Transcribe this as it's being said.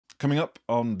Coming up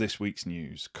on this week's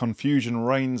news, confusion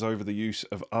reigns over the use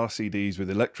of RCDs with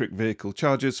electric vehicle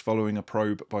chargers following a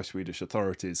probe by Swedish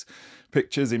authorities.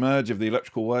 Pictures emerge of the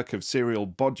electrical work of serial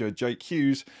bodger Jake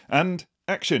Hughes, and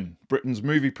action! Britain's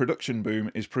movie production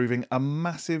boom is proving a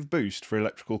massive boost for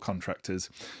electrical contractors.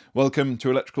 Welcome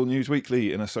to Electrical News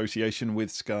Weekly in association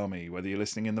with Scame. Whether you're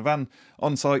listening in the van,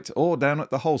 on site or down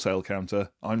at the wholesale counter,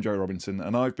 I'm Joe Robinson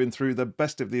and I've been through the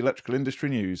best of the electrical industry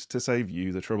news to save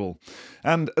you the trouble.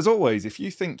 And as always, if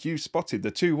you think you've spotted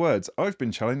the two words I've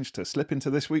been challenged to slip into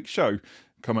this week's show,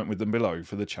 comment with them below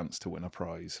for the chance to win a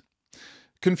prize.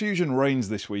 Confusion reigns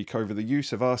this week over the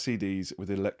use of RCDs with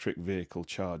electric vehicle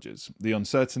chargers. The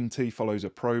uncertainty follows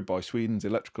a probe by Sweden's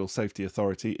Electrical Safety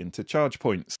Authority into charge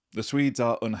points. The Swedes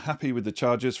are unhappy with the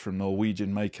chargers from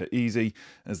Norwegian maker Easee,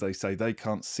 as they say they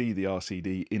can't see the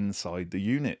RCD inside the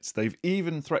units. They've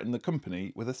even threatened the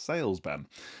company with a sales ban.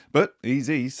 But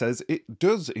Easee says it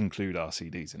does include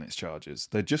RCDs in its chargers.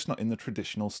 They're just not in the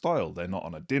traditional style. They're not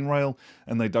on a DIN rail,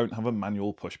 and they don't have a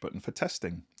manual push button for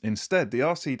testing. Instead, the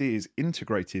RCD is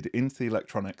integrated into the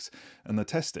electronics and the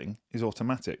testing is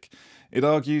automatic. It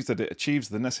argues that it achieves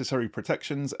the necessary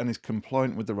protections and is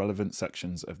compliant with the relevant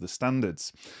sections of the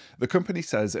standards. The company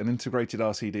says an integrated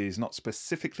RCD is not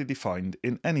specifically defined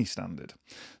in any standard.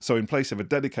 So in place of a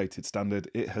dedicated standard,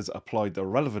 it has applied the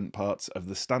relevant parts of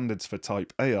the standards for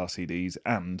Type A RCDs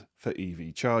and for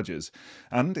EV chargers.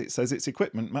 And it says its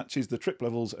equipment matches the trip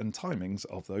levels and timings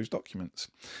of those documents.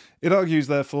 It argues,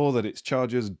 therefore, that its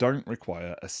chargers don't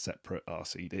require a separate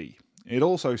RCD. It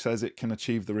also says it can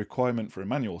achieve the requirement for a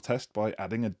manual test by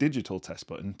adding a digital test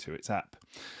button to its app.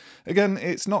 Again,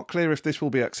 it's not clear if this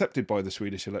will be accepted by the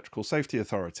Swedish Electrical Safety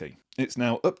Authority. It's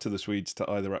now up to the Swedes to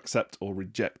either accept or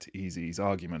reject Easee's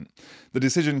argument. The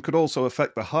decision could also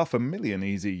affect the 500,000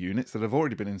 Easee units that have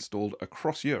already been installed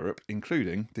across Europe,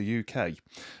 including the UK.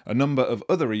 A number of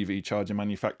other EV charger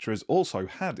manufacturers also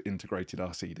had integrated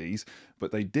RCDs,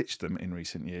 but they ditched them in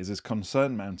recent years as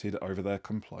concern mounted over their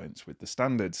compliance with the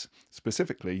standards.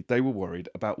 Specifically, they were worried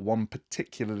about one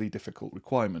particularly difficult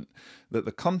requirement, that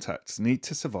the contacts need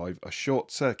to survive a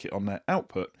short circuit on their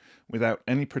output without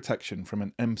any protection from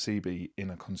an MCB in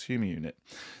a consumer unit.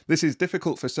 This is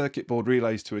difficult for circuit board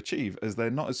relays to achieve, as they're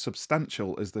not as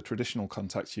substantial as the traditional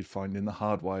contacts you'd find in the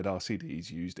hardwired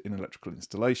RCDs used in electrical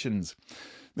installations.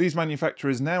 These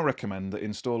manufacturers now recommend that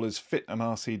installers fit an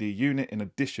RCD unit in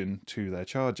addition to their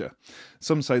charger.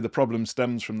 Some say the problem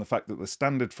stems from the fact that the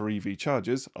standard for EV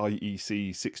chargers,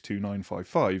 IEC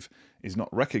 62955, is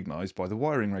not recognised by the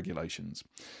wiring regulations.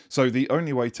 So the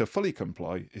only way to fully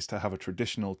comply is to have a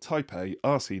traditional Type A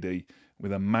RCD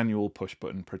with a manual push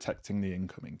button protecting the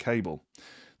incoming cable.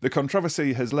 The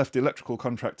controversy has left electrical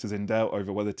contractors in doubt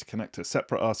over whether to connect a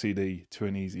separate RCD to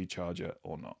an Easee charger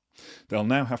or not. They'll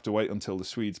now have to wait until the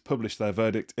Swedes publish their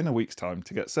verdict in a week's time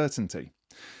to get certainty.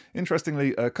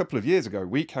 Interestingly, a couple of years ago,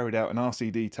 we carried out an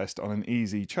RCD test on an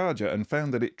Easee charger and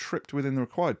found that it tripped within the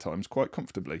required times quite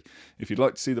comfortably. If you'd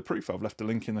like to see the proof, I've left a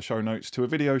link in the show notes to a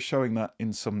video showing that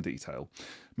in some detail.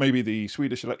 Maybe the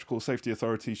Swedish Electrical Safety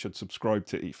Authority should subscribe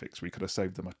to eFIXX. We could have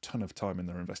saved them a ton of time in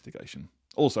their investigation.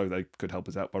 Also, they could help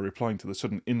us out by replying to the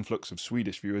sudden influx of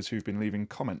Swedish viewers who've been leaving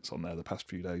comments on there the past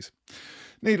few days.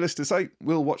 Needless to say,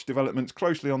 we'll watch developments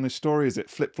closely on this story as it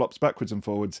flip-flops backwards and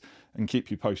forwards and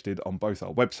keep you posted on both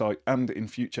our website and in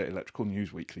future Electrical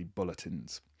News Weekly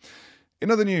bulletins.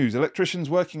 In other news, electricians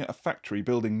working at a factory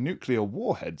building nuclear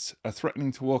warheads are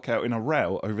threatening to walk out in a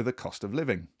row over the cost of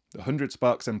living. The 100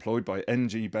 sparks employed by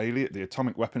NG Bailey at the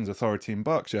Atomic Weapons Authority in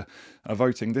Berkshire are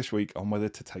voting this week on whether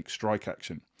to take strike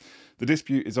action. The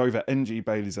dispute is over NG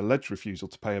Bailey's alleged refusal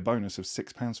to pay a bonus of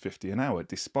 £6.50 an hour,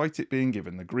 despite it being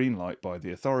given the green light by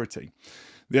the authority.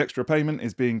 The extra payment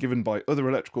is being given by other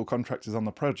electrical contractors on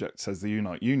the project, says the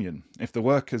Unite Union. If the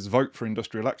workers vote for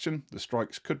industrial action, the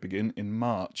strikes could begin in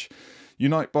March.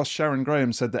 Unite boss Sharon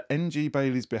Graham said that NG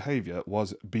Bailey's behaviour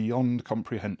was beyond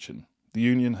comprehension. The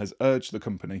union has urged the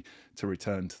company to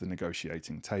return to the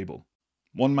negotiating table.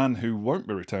 One man who won't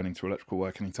be returning to electrical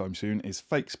work anytime soon is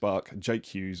fake spark Jake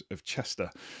Hughes of Chester.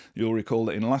 You'll recall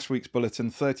that in last week's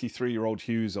bulletin, 33-year-old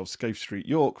Hughes of Scaife Street,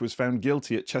 York, was found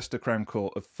guilty at Chester Crown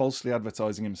Court of falsely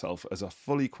advertising himself as a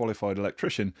fully qualified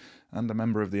electrician and a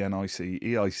member of the NIC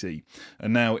EIC.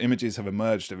 And now images have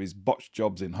emerged of his botched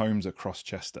jobs in homes across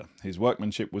Chester. His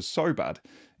workmanship was so bad,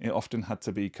 it often had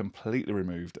to be completely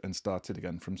removed and started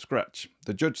again from scratch.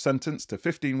 The judge sentenced to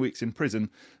 15 weeks in prison,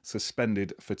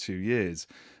 suspended for 2 years.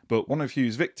 But one of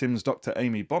Hughes' victims, Dr.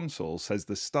 Amy Bonsall, says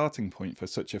the starting point for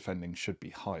such offending should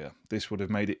be higher. This would have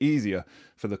made it easier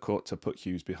for the court to put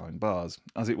Hughes behind bars.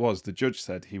 As it was, the judge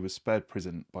said he was spared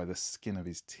prison by the skin of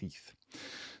his teeth.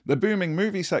 The booming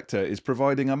movie sector is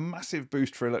providing a massive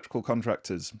boost for electrical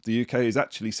contractors. The UK is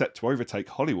actually set to overtake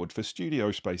Hollywood for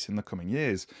studio space in the coming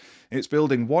years. It's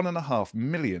building 1.5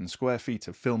 million square feet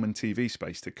of film and TV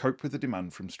space to cope with the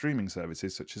demand from streaming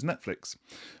services such as Netflix.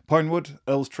 Pinewood,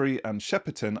 Elstree and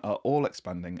Shepperton are all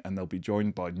expanding, and they'll be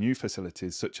joined by new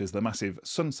facilities such as the massive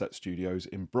Sunset Studios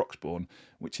in Broxbourne,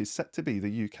 which is set to be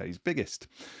the UK's biggest.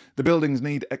 The buildings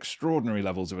need extraordinary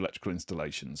levels of electrical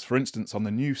installations. For instance, on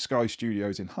the new Sky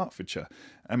Studios in Hertfordshire,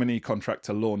 M&E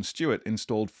contractor Lorne Stewart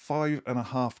installed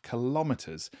 5.5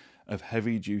 kilometres of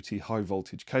heavy-duty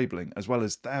high-voltage cabling, as well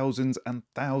as thousands and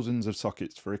thousands of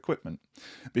sockets for equipment.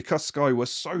 Because Sky was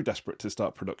so desperate to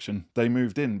start production, they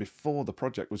moved in before the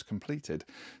project was completed.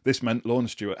 This meant Lorne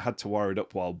Stewart had to wire it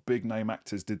up while big-name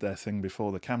actors did their thing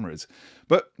before the cameras.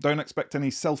 But don't expect any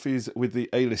selfies with the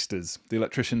A-listers. The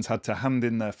electricians had to hand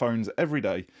in their phones every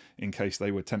day in case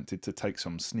they were tempted to take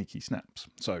some sneaky snaps.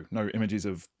 So no images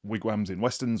of wigwams in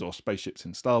westerns or spaceships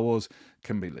in Star Wars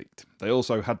can be leaked. They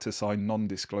also had to sign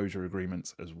non-disclosure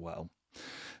agreements as well.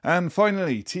 And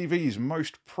finally, TV's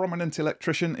most prominent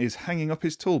electrician is hanging up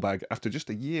his toolbag after just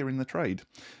a year in the trade.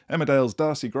 Emmerdale's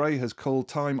Darcy Gray has called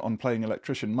time on playing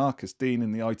electrician Marcus Dean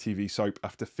in the ITV soap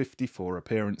after 54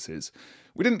 appearances.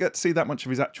 We didn't get to see that much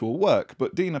of his actual work,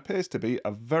 but Dean appears to be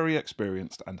a very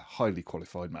experienced and highly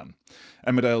qualified man.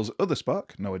 Emmerdale's other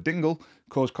spark, Noah Dingle,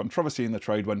 caused controversy in the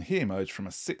trade when he emerged from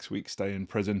a 6-week stay in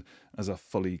prison as a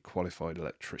fully qualified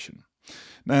electrician.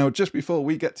 Now, just before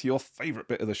we get to your favourite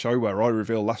bit of the show where I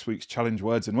reveal last week's challenge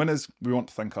words and winners, we want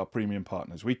to thank our premium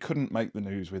partners. We couldn't make the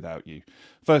news without you.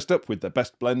 First up, with the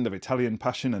best blend of Italian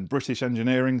passion and British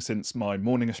engineering since my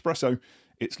morning espresso,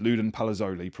 it's Luden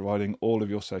Palazzoli, providing all of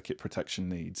your circuit protection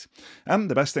needs. And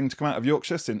the best thing to come out of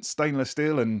Yorkshire since stainless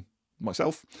steel and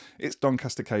myself, it's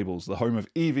Doncaster Cables, the home of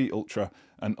EV Ultra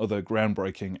and other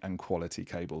groundbreaking and quality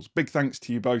cables. Big thanks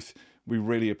to you both. We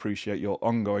really appreciate your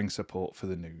ongoing support for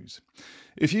the news.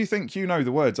 If you think you know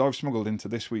the words I've smuggled into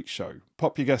this week's show,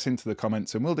 pop your guess into the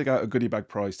comments and we'll dig out a goodie bag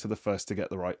prize to the first to get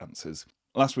the right answers.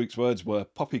 Last week's words were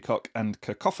poppycock and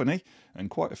cacophony, and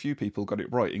quite a few people got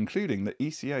it right, including the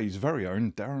ECA's very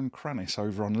own Darren Cranis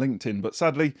over on LinkedIn, but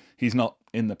sadly he's not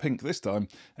in the pink this time,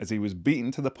 as he was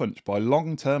beaten to the punch by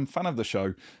long-term fan of the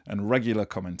show and regular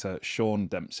commenter Sean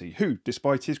Dempsey, who,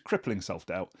 despite his crippling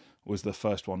self-doubt, was the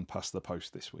first one past the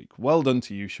post this week. Well done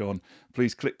to you, Sean.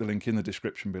 Please click the link in the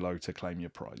description below to claim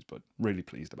your prize, but really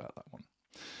pleased about that one.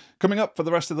 Coming up for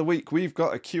the rest of the week, we've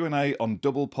got a Q&A on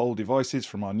double pole devices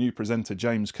from our new presenter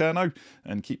James Kerno,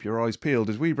 and keep your eyes peeled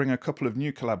as we bring a couple of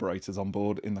new collaborators on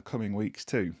board in the coming weeks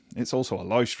too. It's also a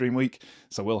live stream week,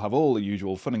 so we'll have all the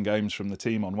usual fun and games from the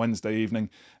team on Wednesday evening,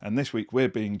 and this week we're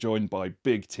being joined by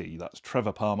Big T, that's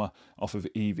Trevor Palmer off of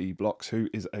EV Blocks, who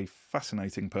is a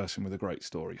fascinating person with a great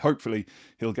story. Hopefully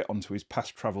he'll get onto his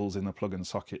past travels in the plug and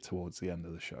socket towards the end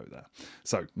of the show there.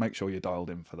 So make sure you're dialed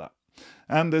in for that.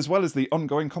 And as well as the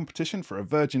ongoing competition for a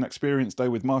Virgin Experience Day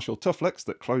with Marshall Toughlex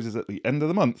that closes at the end of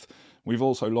the month, we've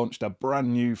also launched a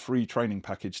brand new free training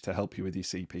package to help you with your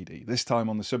CPD, this time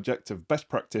on the subject of best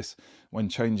practice when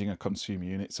changing a consumer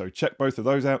unit. So check both of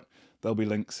those out, there'll be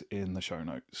links in the show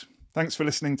notes. Thanks for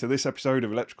listening to this episode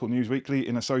of Electrical News Weekly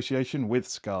in association with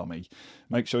Scame.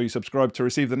 Make sure you subscribe to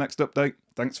receive the next update.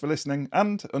 Thanks for listening,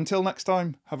 and until next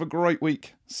time, have a great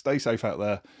week, stay safe out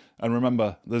there, and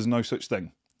remember, there's no such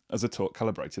thing as a torque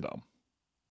calibrated arm.